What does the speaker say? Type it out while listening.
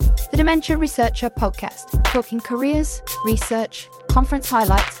Dementia Researcher podcast, talking careers, research, conference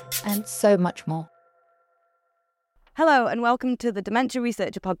highlights, and so much more. Hello and welcome to the Dementia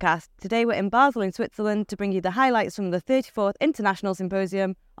Researcher podcast. Today we're in Basel in Switzerland to bring you the highlights from the 34th International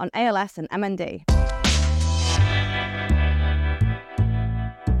Symposium on ALS and MND.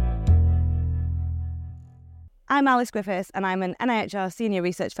 I'm Alice Griffiths and I'm an NIHR Senior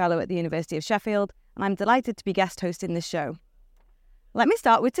Research Fellow at the University of Sheffield, and I'm delighted to be guest hosting this show. Let me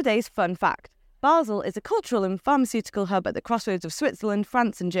start with today's fun fact. Basel is a cultural and pharmaceutical hub at the crossroads of Switzerland,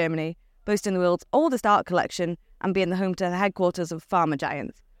 France and Germany, boasting the world's oldest art collection and being the home to the headquarters of pharma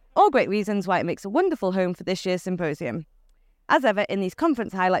giants. All great reasons why it makes a wonderful home for this year's symposium. As ever, in these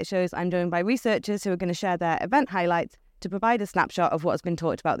conference highlight shows, I'm joined by researchers who are going to share their event highlights to provide a snapshot of what has been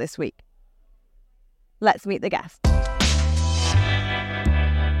talked about this week. Let's meet the guests.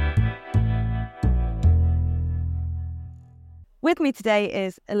 With me today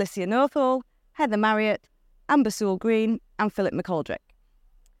is Alicia Northall, Heather Marriott, Amber Sewell-Green and Philip McGoldrick.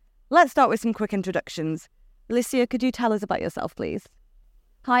 Let's start with some quick introductions. Alicia, could you tell us about yourself, please?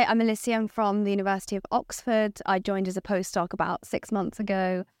 Hi, I'm Alicia. I'm from the University of Oxford. I joined as a postdoc about 6 months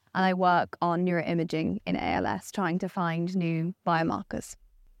ago, and I work on neuroimaging in ALS, trying to find new biomarkers.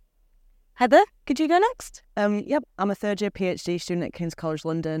 Heather, could you go next? Yep, I'm a third year PhD student at King's College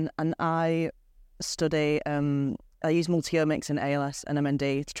London, and I study, I use multiomics in ALS and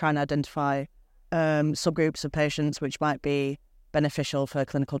MND to try and identify subgroups of patients which might be beneficial for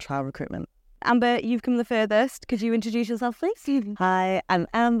clinical trial recruitment. Amber, you've come the furthest. Could you introduce yourself, please? Hi, I'm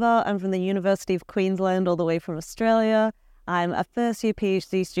Amber. I'm from the University of Queensland, all the way from Australia. I'm a first-year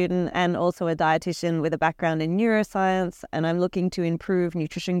PhD student and also a dietitian with a background in neuroscience, and I'm looking to improve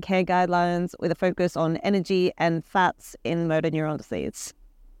nutrition care guidelines with a focus on energy and fats in motor neuron disease.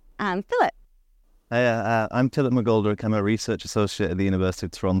 And Philip. Hi, I'm Philip McGoldrick. I'm a research associate at the University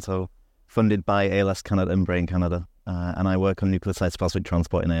of Toronto, funded by ALS Canada and Brain Canada, and I work on nucleoside phosphate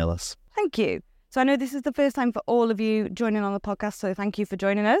transport in ALS. Thank you. So I know this is the first time for all of you joining on the podcast, so thank you for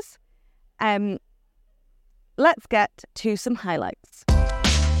joining us. Let's get to some highlights.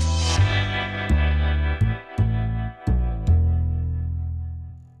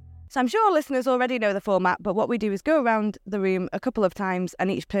 So I'm sure listeners already know the format, but what we do is go around the room a couple of times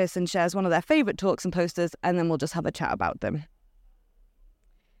and each person shares one of their favourite talks and posters, and then we'll just have a chat about them.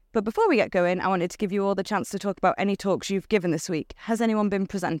 But before we get going, I wanted to give you all the chance to talk about any talks you've given this week. Has anyone been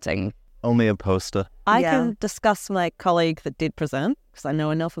presenting? Only a poster. I can discuss my colleague that did present, because I know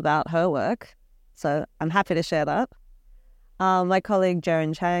enough about her work, so I'm happy to share that. My colleague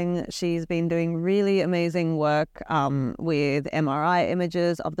Jaren Chang, she's been doing really amazing work with MRI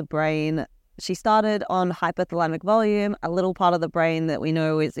images of the brain. She started on hypothalamic volume, a little part of the brain that we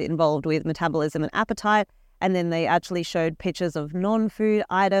know is involved with metabolism and appetite, and then they actually showed pictures of non-food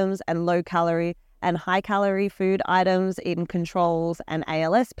items and low-calorie and high-calorie food items in controls and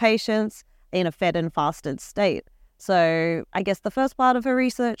ALS patients in a fed and fasted state. So I guess the first part of her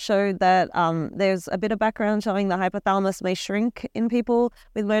research showed that there's a bit of background showing the hypothalamus may shrink in people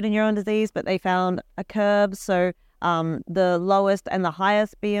with motor neuron disease, but they found a curve. So the lowest and the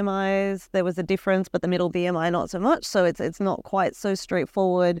highest BMIs, there was a difference, but the middle BMI not so much. So it's not quite so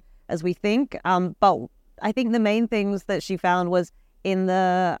straightforward as we think. But I think the main things that she found was in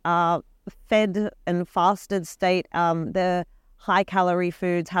the fed and fasted state, the high-calorie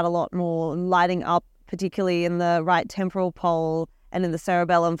foods had a lot more lighting up, particularly in the right temporal pole and in the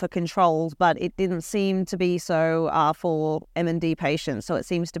cerebellum for controls, but it didn't seem to be so for MND patients. So it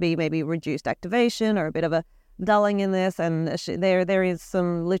seems to be maybe reduced activation or a bit of a dulling in this. And there is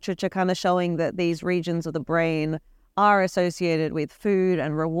some literature kind of showing that these regions of the brain are associated with food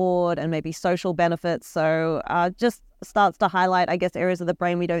and reward and maybe social benefits. So just starts to highlight, I guess, areas of the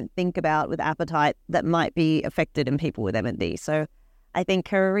brain we don't think about with appetite that might be affected in people with MND. So I think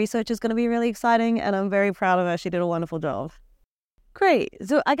her research is going to be really exciting, and I'm very proud of her. She did a wonderful job. Great.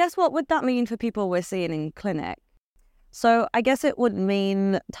 So I guess what would that mean for people we're seeing in clinic? So I guess it would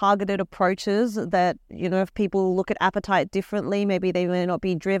mean targeted approaches that, you know, if people look at appetite differently, maybe they may not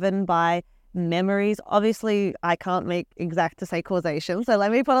be driven by memories. Obviously, I can't make exact to say causation, so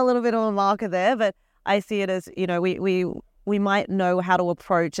let me put a little bit of a marker there, but I see it as, you know, we might know how to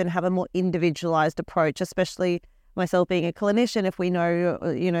approach and have a more individualized approach, especially myself being a clinician. If we know,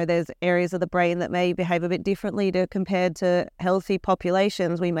 you know, there's areas of the brain that may behave a bit differently compared to healthy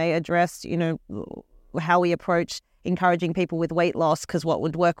populations, we may address, you know, how we approach encouraging people with weight loss, because what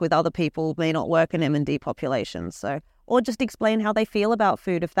would work with other people may not work in MND populations. So, or just explain how they feel about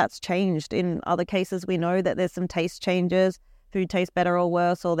food if that's changed. In other cases, we know that there's some taste changes food tastes better or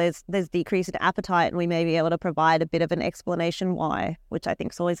worse, or there's decrease in appetite, and we may be able to provide a bit of an explanation why, which I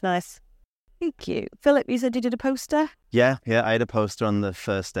think is always nice. Thank you. Philip, you said you did a poster? Yeah, I had a poster on the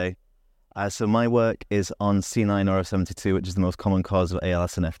first day. So my work is on C9orf72, which is the most common cause of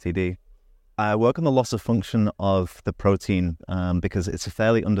ALS and FTD. I work on the loss of function of the protein because it's a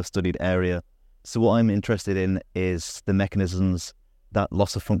fairly understudied area. So what I'm interested in is the mechanisms, that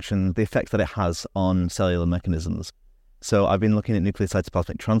loss of function, the effect that it has on cellular mechanisms. So I've been looking at nuclear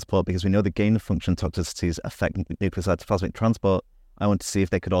cytoplasmic transport because we know the gain of function toxicities affect nuclear cytoplasmic transport. I want to see if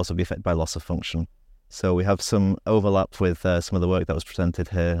they could also be affected by loss of function. So we have some overlap with some of the work that was presented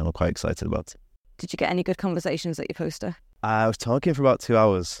here, and I'm quite excited about it. Did you get any good conversations at your poster? I was talking for about 2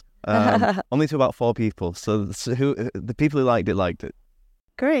 hours, only to about 4 people. So the people who liked it.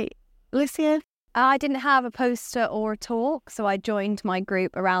 Great. Alicia? I didn't have a poster or a talk, so I joined my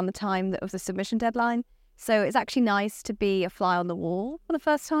group around the time of the submission deadline. So it's actually nice to be a fly on the wall for the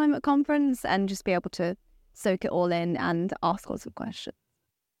first time at a conference and just be able to soak it all in and ask lots of questions.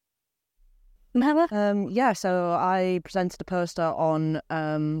 Mela? So I presented a poster on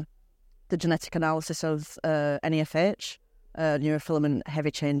the genetic analysis of NEFH, neurofilament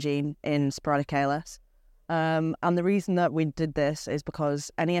heavy chain gene in sporadic ALS. And the reason that we did this is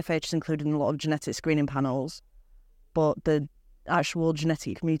because NEFH is included in a lot of genetic screening panels, but the actual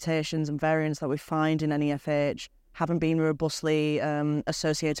genetic mutations and variants that we find in NEFH haven't been robustly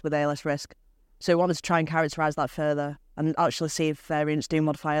associated with ALS risk. So we wanted to try and characterise that further and actually see if variants do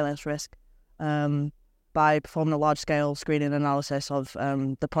modify ALS risk by performing a large-scale screening analysis of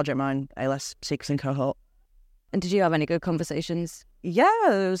the Project Mine ALS sequencing cohort. And did you have any good conversations? Yeah,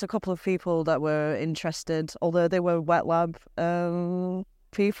 there was a couple of people that were interested, although they were wet lab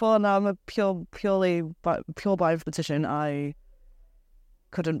people, and I'm a pure bioinformatician. I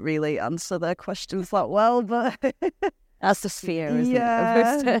couldn't really answer their questions that well, but that's the sphere,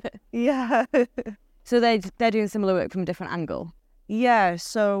 isn't it? Yeah. So they're doing similar work from a different angle. Yeah.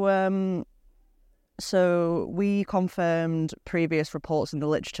 So we confirmed previous reports in the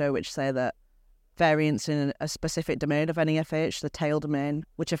literature which say that variants in a specific domain of NEFH, the tail domain,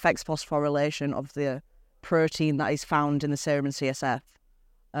 which affects phosphorylation of the protein that is found in the serum and CSF.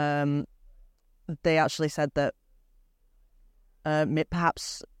 They actually said that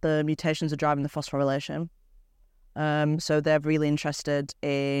perhaps the mutations are driving the phosphorylation. So they're really interested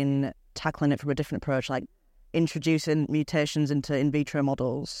in tackling it from a different approach, like introducing mutations into in vitro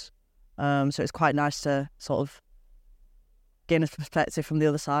models. So it's quite nice to sort of gain a perspective from the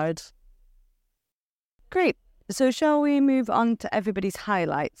other side. Great. So shall we move on to everybody's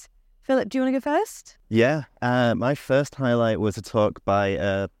highlights? Philip, do you want to go first? Yeah. My first highlight was a talk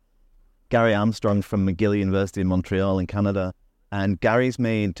by Gary Armstrong from McGill University in Montreal in Canada. And Gary's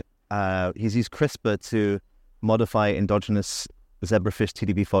he's used CRISPR to modify endogenous zebrafish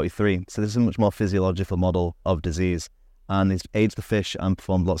TDP43. So this is a much more physiological model of disease. And he's aged the fish and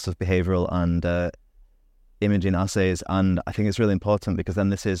performed lots of behavioural and imaging assays. And I think it's really important because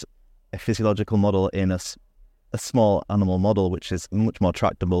then this is a physiological model in a small animal model, which is much more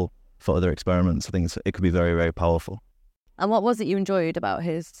tractable for other experiments. I think it could be very, very powerful. And what was it you enjoyed about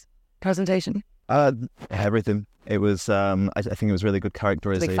his presentation? Everything. It was, I think it was really good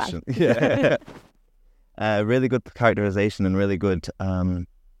characterization. Yeah. Really good characterization and really good, would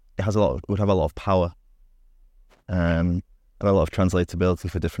have a lot of power. And a lot of translatability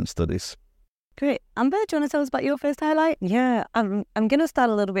for different studies. Great. Amber, do you want to tell us about your first highlight? Yeah, I'm going to start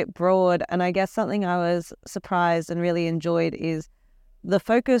a little bit broad, and I guess something I was surprised and really enjoyed is the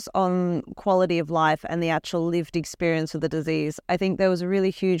focus on quality of life and the actual lived experience of the disease. I think there was a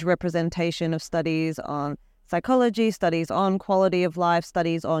really huge representation of studies on psychology, studies on quality of life,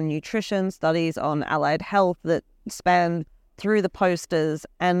 studies on nutrition, studies on allied health that span through the posters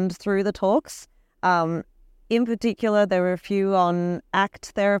and through the talks. In particular, there were a few on ACT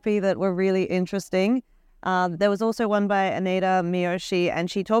therapy that were really interesting. There was also one by Anita Miyoshi, and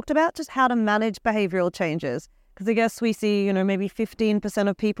she talked about just how to manage behavioral changes. Because I guess we see, maybe 15%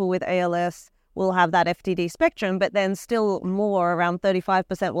 of people with ALS will have that FTD spectrum, but then still more, around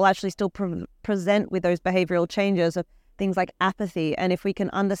 35%, will actually still present with those behavioral changes of things like apathy. And if we can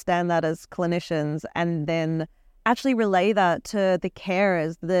understand that as clinicians and then actually relay that to the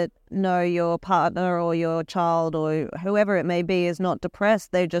carers that know your partner or your child or whoever it may be is not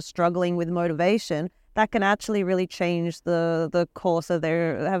depressed, they're just struggling with motivation, that can actually really change the course of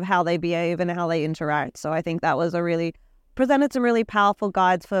how they behave and how they interact. So I think that was presented some really powerful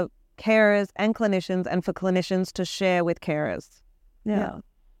guides for carers and clinicians, and for clinicians to share with carers.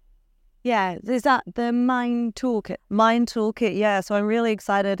 Yeah. Is that the Mind Toolkit? Mind Toolkit, yeah. So I'm really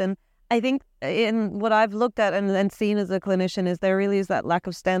excited, and I think in what I've looked at and seen as a clinician is there really is that lack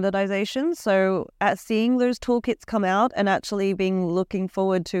of standardization. So at seeing those toolkits come out and actually looking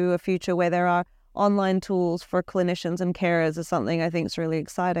forward to a future where there are online tools for clinicians and carers is something I think is really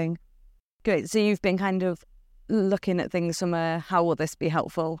exciting. Great. So you've been kind of looking at things from how will this be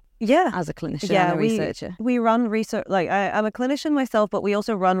helpful as a clinician and a researcher? We run research, I'm a clinician myself, but we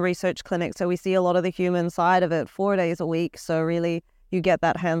also run research clinics. So we see a lot of the human side of it 4 days a week. So really you get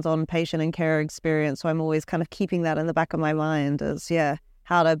that hands-on patient and care experience. So I'm always kind of keeping that in the back of my mind as,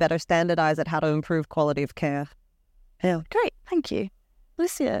 how to better standardize it, how to improve quality of care. Yeah. Great. Thank you.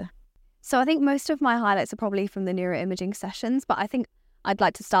 Lucia? So I think most of my highlights are probably from the neuroimaging sessions, but I think I'd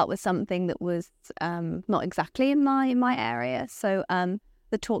like to start with something that was not exactly in my area. So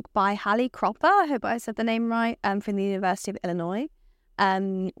the talk by Hallie Cropper, I hope I said the name right, from the University of Illinois,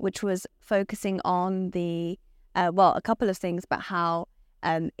 which was focusing on a couple of things about how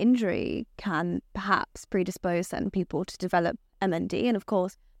injury can perhaps predispose certain people to develop MND. And of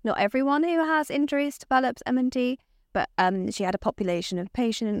course, not everyone who has injuries develops MND, but she had a population of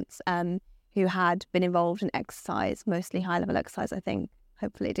patients who had been involved in exercise, mostly high-level exercise, I think.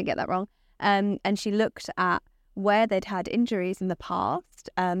 Hopefully I didn't get that wrong. And she looked at where they'd had injuries in the past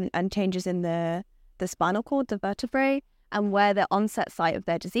and changes in the spinal cord, the vertebrae, and where the onset site of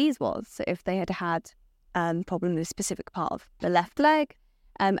their disease was. So if they had problem in a specific part of the left leg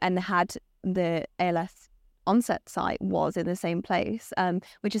and had the ALS onset site was in the same place,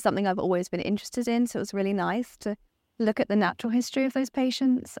 which is something I've always been interested in. So it was really nice to look at the natural history of those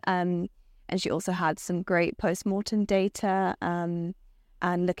patients. And she also had some great post-mortem data and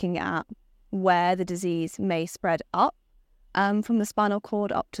looking at where the disease may spread up from the spinal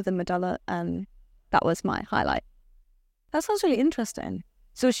cord up to the medulla. That was my highlight. That sounds really interesting.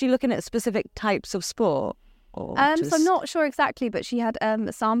 So is she looking at specific types of sport? So I'm not sure exactly, but she had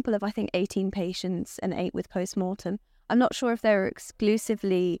a sample of, I think, 18 patients and 8 with post-mortem. I'm not sure if they were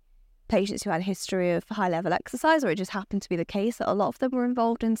exclusively patients who had a history of high-level exercise, or it just happened to be the case that a lot of them were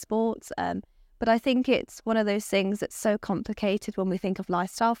involved in sports. But I think it's one of those things that's so complicated when we think of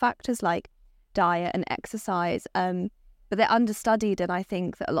lifestyle factors like diet and exercise. But they're understudied, and I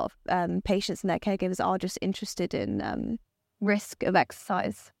think that a lot of patients and their caregivers are just interested in risk of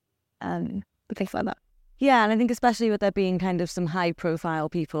exercise and things like that. Yeah, and I think especially with there being kind of some high-profile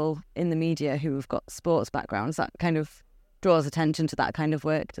people in the media who have got sports backgrounds, that kind of draws attention to that kind of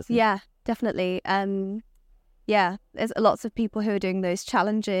work, doesn't it? Yeah, definitely. There's lots of people who are doing those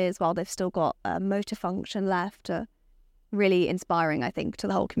challenges while they've still got motor function left. Really inspiring, I think, to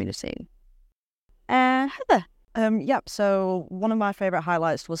the whole community. Heather? So one of my favourite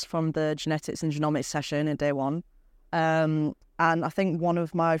highlights was from the genetics and genomics session in day one. And I think one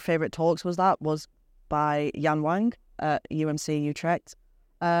of my favourite talks was by Yan Wang at UMC Utrecht.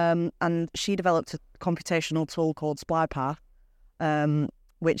 And she developed a computational tool called SplyPath,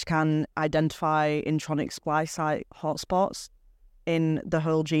 which can identify intronic splice site hotspots in the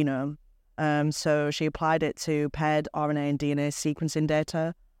whole genome. So she applied it to paired RNA and DNA sequencing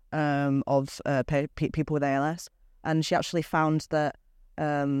data of people with ALS, and she actually found that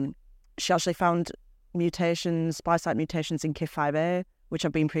mutations, splice site mutations in KIF5A, which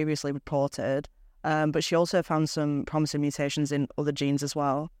have been previously reported. But she also found some promising mutations in other genes as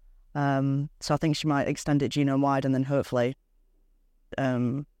well. So I think she might extend it genome-wide, and then hopefully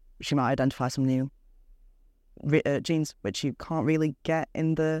she might identify some new genes, which you can't really get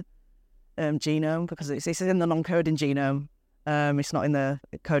in the genome because it's in the non-coding genome. It's not in the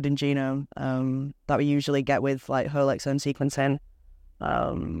coding genome that we usually get with like whole exome sequencing.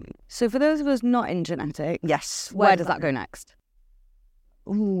 So for those of us not in genetic, yes, where does that go next?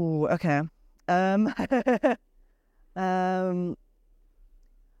 Ooh, okay.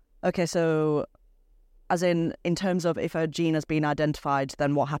 Okay, so as in terms of if a gene has been identified,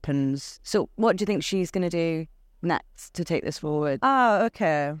 then what happens? So what do you think she's going to do next to take this forward?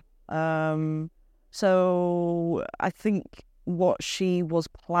 Okay. So I think what she was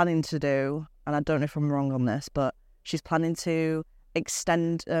planning to do, and I don't know if I'm wrong on this, but she's planning to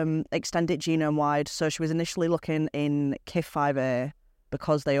extend it genome-wide. So she was initially looking in KIF5A,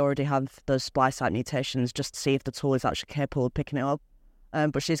 because they already have those splice site mutations, just to see if the tool is actually capable of picking it up.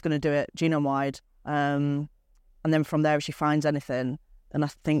 But she's going to do it genome-wide. And then from there, if she finds anything, then I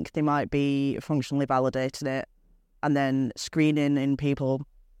think they might be functionally validating it and then screening in people,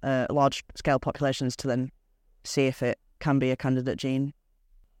 large-scale populations, to then see if it can be a candidate gene.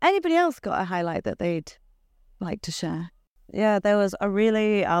 Anybody else got a highlight that they'd like to share? Yeah, there was a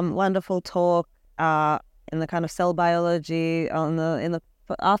really wonderful talk in the kind of cell biology in the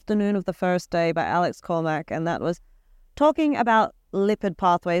afternoon of the first day by Alex Cormack, and that was talking about lipid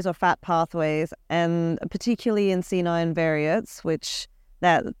pathways or fat pathways, and particularly in C9 variants, which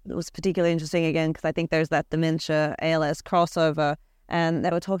that was particularly interesting again because I think there's that dementia ALS crossover, and they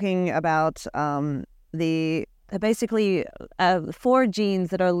were talking about basically 4 genes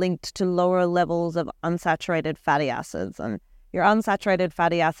that are linked to lower levels of unsaturated fatty acids. And your unsaturated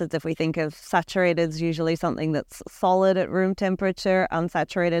fatty acids, if we think of saturated, is usually something that's solid at room temperature.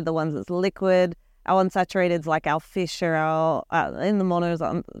 Unsaturated, the ones that's liquid. Our unsaturated is like our fish or our in the monos,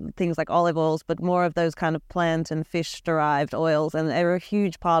 things like olive oils, but more of those kind of plant and fish-derived oils, and they're a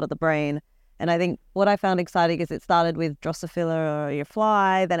huge part of the brain. And I think what I found exciting is it started with Drosophila or your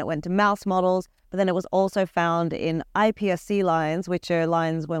fly, then it went to mouse models, but then it was also found in iPSC lines, which are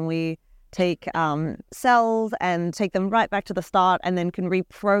lines when we take cells and take them right back to the start and then can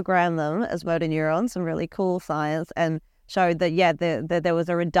reprogram them as motor neurons, some really cool science, and showed that, there was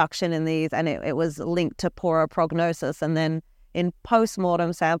a reduction in these, and it was linked to poorer prognosis. And then in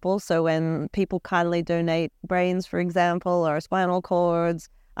post-mortem samples, so when people kindly donate brains, for example, or spinal cords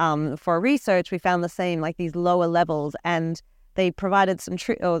for research, we found the same, like these lower levels. And they provided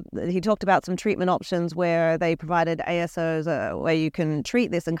he talked about some treatment options where they provided ASOs where you can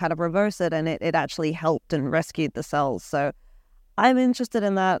treat this and kind of reverse it, and it actually helped and rescued the cells. So I'm interested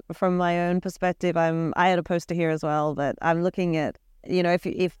in that from my own perspective. I had a poster here as well, but I'm looking at,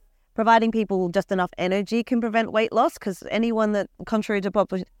 if providing people just enough energy can prevent weight loss, because anyone that, contrary to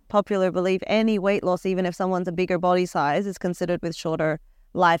popular belief, any weight loss, even if someone's a bigger body size, is considered with shorter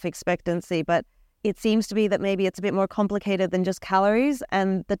life expectancy. But it seems to be that maybe it's a bit more complicated than just calories,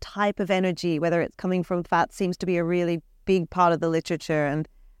 and the type of energy, whether it's coming from fat, seems to be a really big part of the literature. And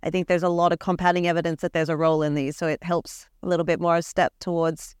I think there's a lot of compounding evidence that there's a role in these, so it helps a little bit more step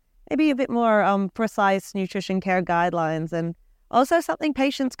towards maybe a bit more precise nutrition care guidelines, and also something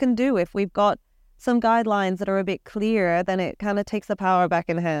patients can do. If we've got some guidelines that are a bit clearer, then it kind of takes the power back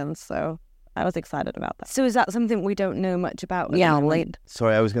in hands. So I was excited about that. So is that something we don't know much about?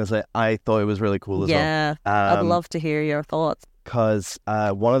 Sorry, I was going to say, I thought it was really cool as well. Yeah, I'd love to hear your thoughts. Because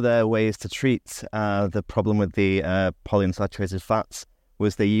one of their ways to treat the problem with the polyunsaturated fats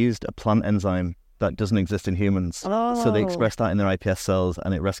was they used a plant enzyme that doesn't exist in humans. Oh. So they expressed that in their iPS cells,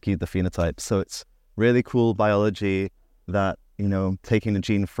 and it rescued the phenotype. So it's really cool biology that, taking a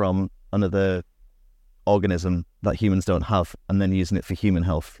gene from another organism that humans don't have and then using it for human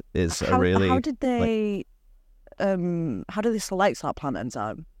health is How did they select that plant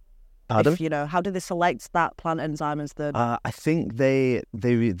enzyme? Pardon? How did they select that plant enzyme as the... I think they'd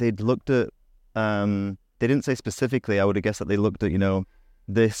looked at... they didn't say specifically. I would have guessed that they looked at,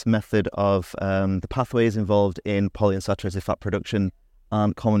 this method of the pathways involved in polyunsaturated fat production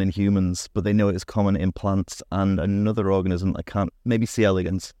aren't common in humans, but they know it is common in plants and another organism. Maybe C.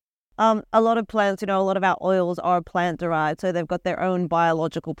 elegans. A lot of plants, a lot of our oils are plant-derived, so they've got their own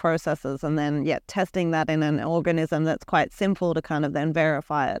biological processes, and then, testing that in an organism that's quite simple to kind of then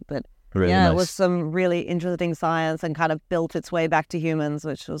verify it. But really nice. It was some really interesting science and kind of built its way back to humans,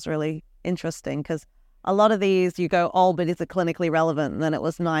 which was really interesting, because a lot of these you go, but is it clinically relevant? And then it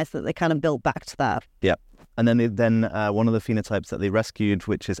was nice that they kind of built back to that. Yeah. And then one of the phenotypes that they rescued,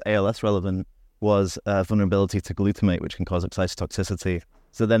 which is ALS relevant, was vulnerability to glutamate, which can cause excitotoxicity.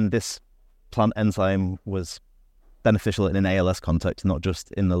 So then this plant enzyme was beneficial in an ALS context, not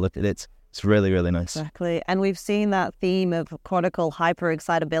just in the lipid. It's really, really nice. Exactly. And we've seen that theme of cortical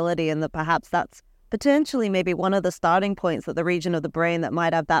hyperexcitability, and that perhaps that's potentially maybe one of the starting points, that the region of the brain that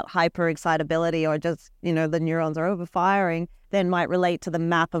might have that hyperexcitability, or just, the neurons are overfiring, then might relate to the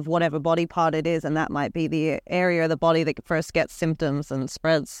map of whatever body part it is. And that might be the area of the body that first gets symptoms and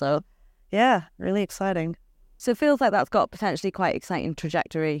spreads. So yeah, really exciting. So it feels like that's got potentially quite exciting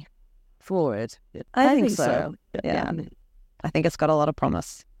trajectory forward. I think so. Yeah. I think it's got a lot of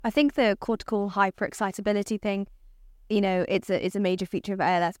promise. I think the cortical hyperexcitability thing, it's a major feature of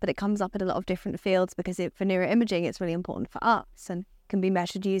ALS, but it comes up in a lot of different fields because for neuroimaging, it's really important for us and can be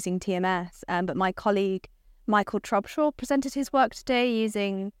measured using TMS. But my colleague, Michael Trubshaw, presented his work today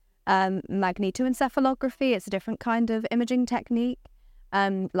using magnetoencephalography. It's a different kind of imaging technique,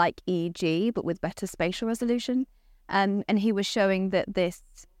 like EEG, but with better spatial resolution. And he was showing that this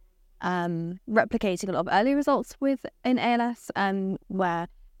replicating a lot of early results in ALS, where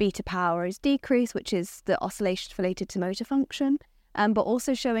beta power is decreased, which is the oscillations related to motor function, but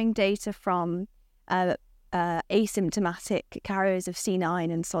also showing data from asymptomatic carriers of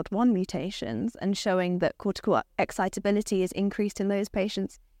C9 and SOD1 mutations, and showing that cortical excitability is increased in those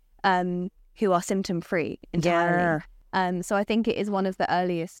patients who are symptom-free entirely. Yeah. So I think it is one of the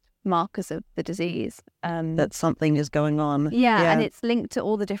earliest markers of the disease. That something is going on. Yeah, and it's linked to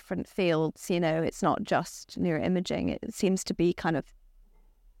all the different fields. It's not just neuroimaging. It seems to be kind of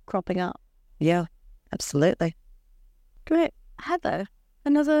cropping up. Yeah, absolutely. Great. Heather,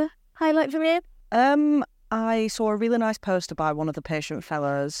 another highlight for you? I saw a really nice poster by one of the patient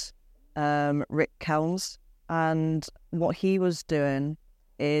fellows, Rick Kelms, and what he was doing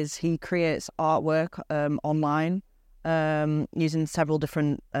is he creates artwork online using several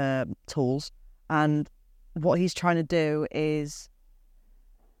different tools, and what he's trying to do is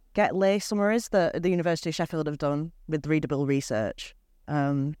get lay summaries that the University of Sheffield have done with readable research,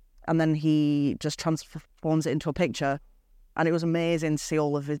 and then he just transforms it into a picture. And it was amazing to see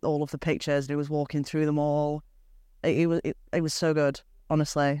all of the pictures. And he was walking through them all. It was so good,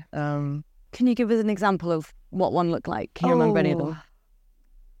 honestly. Can you give us an example of what one looked like? Can you remember any of them?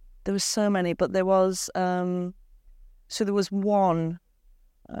 There was so many, but there was so there was one.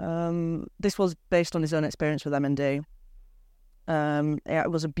 This was based on his own experience with MND.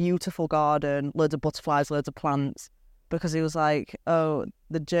 It was a beautiful garden, loads of butterflies, loads of plants. Because he was like, "Oh,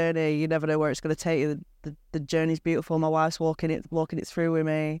 the journey, you never know where it's going to take you. The journey's beautiful. My wife's walking it through with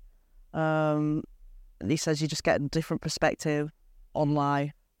me." And he says you just get a different perspective on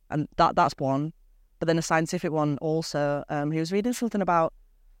life, and that's one. But then a scientific one also. He was reading something about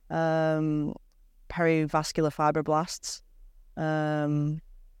perivascular fibroblasts and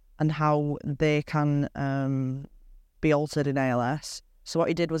how they can be altered in ALS. So what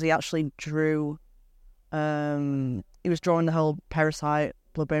he did was he actually drew. He was drawing the whole parasite,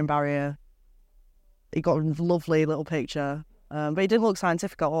 blood-brain barrier. He got a lovely little picture, but he didn't look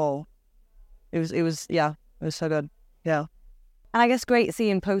scientific at all. It was so good. Yeah, and I guess great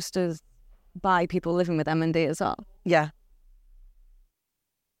seeing posters by people living with MND as well. Yeah.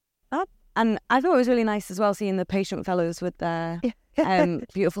 And I thought it was really nice as well seeing the patient fellows with their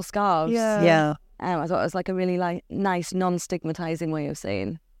beautiful scarves. Yeah. I thought it was like a really nice, non-stigmatizing way of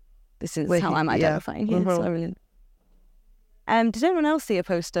saying this is how I'm identifying here. So I really... did anyone else see a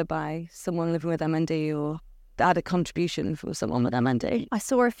poster by someone living with MND or that had a contribution from someone with MND? I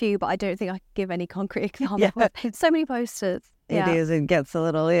saw a few, but I don't think I could give any concrete examples. So many posters. It is. It gets a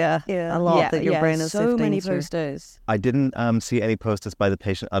little, a lot that your brain is so many through. posters. I didn't see any posters by the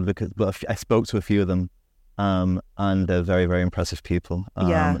patient advocates, but I spoke to a few of them, and they're very, very impressive people.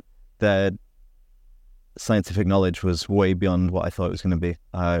 Their scientific knowledge was way beyond what I thought it was going to be.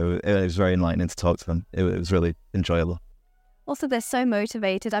 It was very enlightening to talk to them. It was really enjoyable. Also, they're so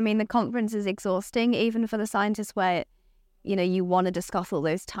motivated. I mean, the conference is exhausting, even for the scientists where, you want to discuss all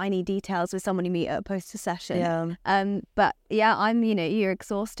those tiny details with someone you meet at a poster session. Yeah. But you're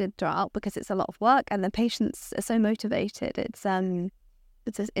exhausted throughout because it's a lot of work, and the patients are so motivated. It's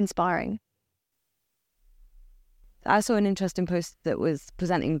inspiring. I saw an interesting post that was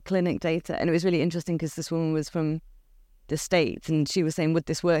presenting clinic data, and it was really interesting because this woman was from the States, and she was saying, would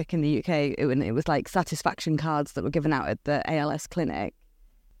this work in the UK? It was like satisfaction cards that were given out at the ALS clinic.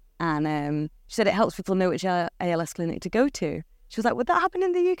 And she said it helps people know which ALS clinic to go to. She was like, would that happen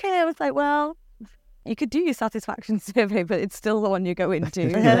in the UK? I was like, well, you could do your satisfaction survey, but it's still the one you go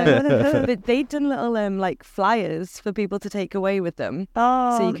into. But they'd done little flyers for people to take away with them.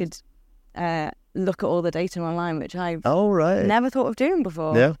 So you could look at all the data online, which I've never thought of doing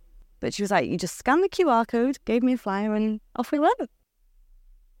before. Yeah. But she was like, you just scan the QR code, gave me a flyer, and off we went.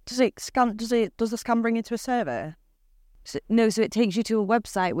 Does the scan bring you to a survey? So it takes you to a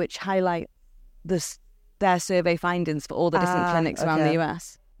website which highlights their survey findings for all the different clinics around the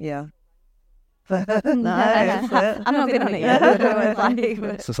US. Yeah. I'm not been on it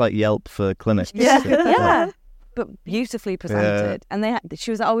yet. So it's like Yelp for clinics. Yeah. But beautifully presented. And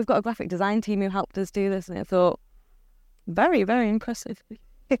she was like, oh, we've got a graphic design team who helped us do this. And I thought, very, very impressive.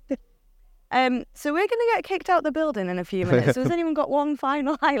 So we're going to get kicked out the building in a few minutes. So has anyone got one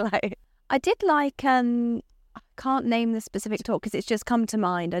final highlight? I did like, I can't name the specific talk because it's just come to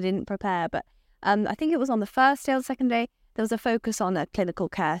mind. I didn't prepare, but I think it was on the first day or the second day, there was a focus on a clinical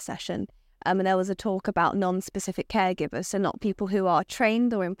care session. And there was a talk about non-specific caregivers, so not people who are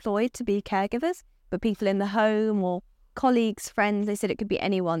trained or employed to be caregivers, but people in the home or colleagues, friends. They said it could be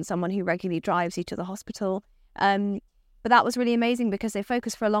anyone, someone who regularly drives you to the hospital. But that was really amazing because they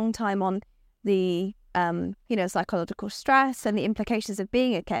focused for a long time on the, psychological stress and the implications of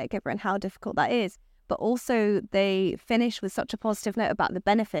being a caregiver and how difficult that is. But also they finished with such a positive note about the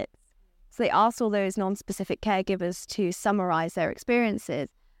benefits. So they asked all those non-specific caregivers to summarize their experiences.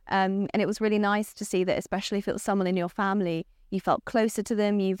 And it was really nice to see that, especially if it was someone in your family, you felt closer to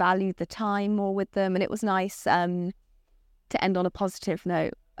them, you valued the time more with them. And it was nice to end on a positive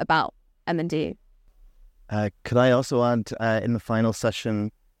note about MND. Could I also add, in the final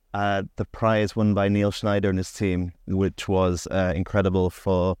session, the prize won by Neil Schneider and his team, which was incredible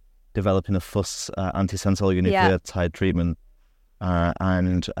for developing a FUS antisense oligonucleotide treatment.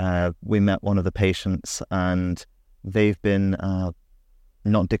 And we met one of the patients, and they've been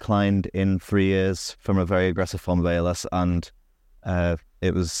not declined in 3 years from a very aggressive form of ALS, and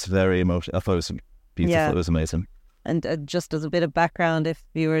it was very emotional. I thought it was beautiful. Yeah. It was amazing. And just as a bit of background, if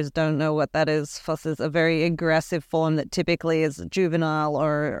viewers don't know what that is, FUS is a very aggressive form that typically is juvenile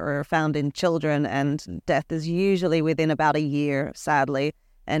or found in children, and death is usually within about a year, sadly.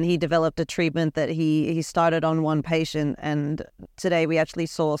 And he developed a treatment that he started on one patient, and today we actually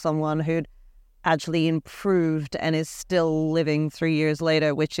saw someone who'd actually improved and is still living 3 years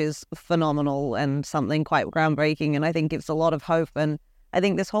later, which is phenomenal and something quite groundbreaking, and I think gives a lot of hope. And I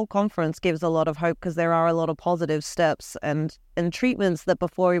think this whole conference gives a lot of hope because there are a lot of positive steps and treatments that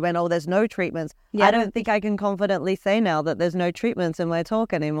before we went, oh, there's no treatments. Yeah. I don't think I can confidently say now that there's no treatments in my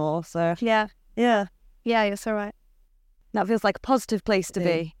talk anymore. So Yeah, you're so right. That feels like a positive place to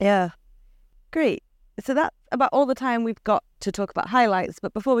be. Yeah. Great. So that's about all the time we've got to talk about highlights.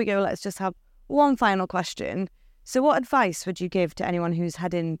 But before we go, let's just have one final question. So what advice would you give to anyone who's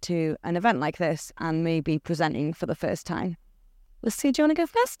heading to an event like this and maybe presenting for the first time? Lucy, do you want to go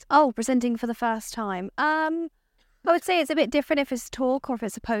first? Oh, presenting for the first time. I would say it's a bit different if it's a talk or if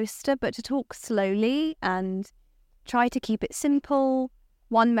it's a poster, but to talk slowly and try to keep it simple,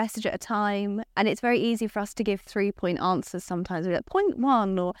 one message at a time. And it's very easy for us to give 3-point answers sometimes. We're at point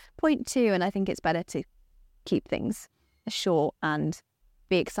 1 or point 2, and I think it's better to keep things short and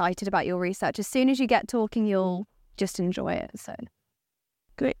be excited about your research. As soon as you get talking, you'll just enjoy it. So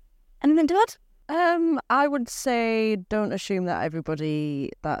great. And then Todd? I would say don't assume that everybody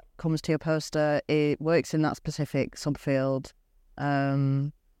that comes to your poster it works in that specific subfield.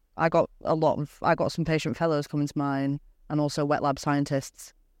 I got some patient fellows coming to mine, and also wet lab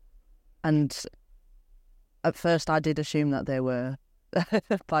scientists. And at first, I did assume that they were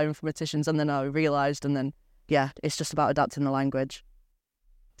bioinformaticians, and then I realised, and then it's just about adapting the language.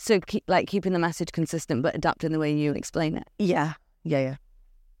 So keeping the message consistent, but adapting the way you explain it. Yeah.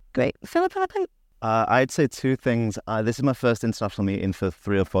 Great. Philip, I think. I'd say 2 things. This is my first international meeting for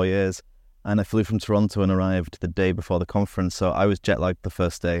 3 or 4 years, and I flew from Toronto and arrived the day before the conference. So I was jet lagged the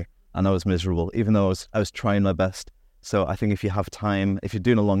first day, and I was miserable, even though I was trying my best. So I think if you have time, if you're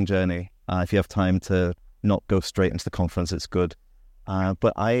doing a long journey, if you have time to not go straight into the conference, it's good.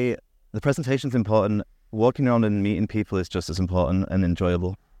 But the presentation's important. Walking around and meeting people is just as important and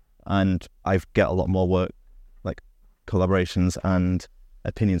enjoyable. And I get a lot more work, like collaborations and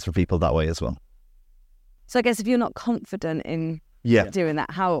opinions from people that way as well. So I guess if you're not confident in doing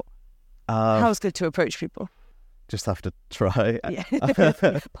that, how's good to approach people? Just have to try. Yeah.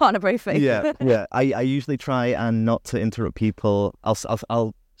 Partner brave faith. Yeah. I usually try and not to interrupt people.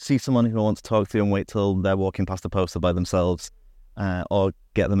 I'll see someone who I want to talk to and wait till they're walking past the poster by themselves, or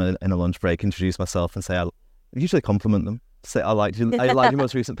get them in a lunch break, introduce myself, and say I usually compliment them. Say I like your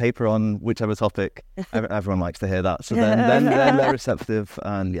most recent paper on whichever topic. Everyone likes to hear that. So then they're receptive,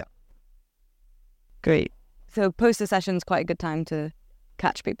 and yeah. Great. So poster session's quite a good time to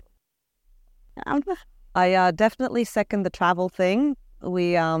catch people. I definitely second the travel thing.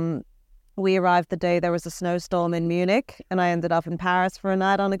 We arrived the day there was a snowstorm in Munich, and I ended up in Paris for a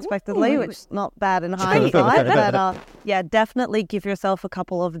night unexpectedly, which is not bad in hindsight. But definitely give yourself a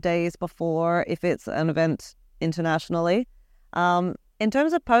couple of days before if it's an event internationally. In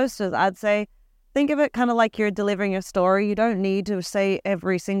terms of posters, I'd say think of it kind of like you're delivering a story. You don't need to say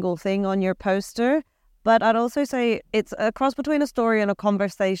every single thing on your poster, but I'd also say it's a cross between a story and a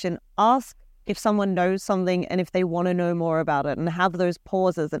conversation. Ask if someone knows something and if they want to know more about it, and have those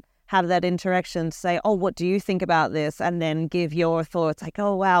pauses and have that interaction to say, oh, what do you think about this? And then give your thoughts like,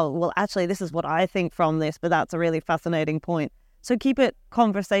 oh, wow, well, actually, this is what I think from this, but that's a really fascinating point. So keep it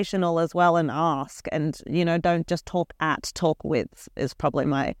conversational as well, and ask, and, don't just talk with is probably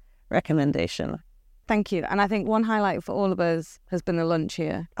my recommendation. Thank you. And I think one highlight for all of us has been the lunch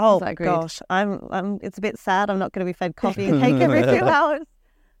here. Oh, gosh. It's a bit sad. I'm not going to be fed coffee and cake every few hours.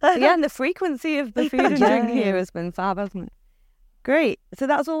 And the frequency of the food and drink here has been fab, hasn't it? Great. So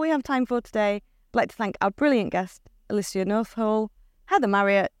that's all we have time for today. I'd like to thank our brilliant guests, Alicia Northall, Heather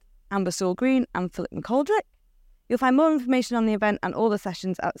Marriott, Amber Saul Green, and Philip McColdrick. You'll find more information on the event and all the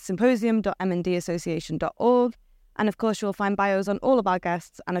sessions at symposium.mndassociation.org. And of course, you'll find bios on all of our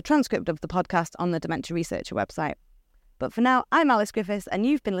guests and a transcript of the podcast on the Dementia Researcher website. But for now, I'm Alice Griffiths, and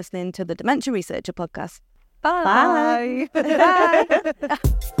you've been listening to the Dementia Researcher podcast. Bye. Bye. Bye.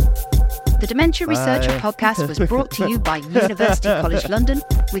 The Dementia Researcher podcast was brought to you by University College London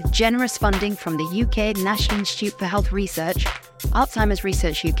with generous funding from the UK National Institute for Health Research, Alzheimer's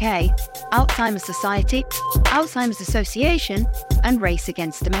Research UK, Alzheimer's Society, Alzheimer's Association, and Race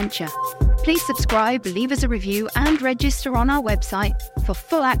Against Dementia. Please subscribe, leave us a review, and register on our website for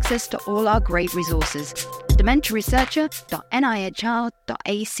full access to all our great resources.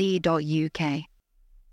 dementiaresearcher.nihr.ac.uk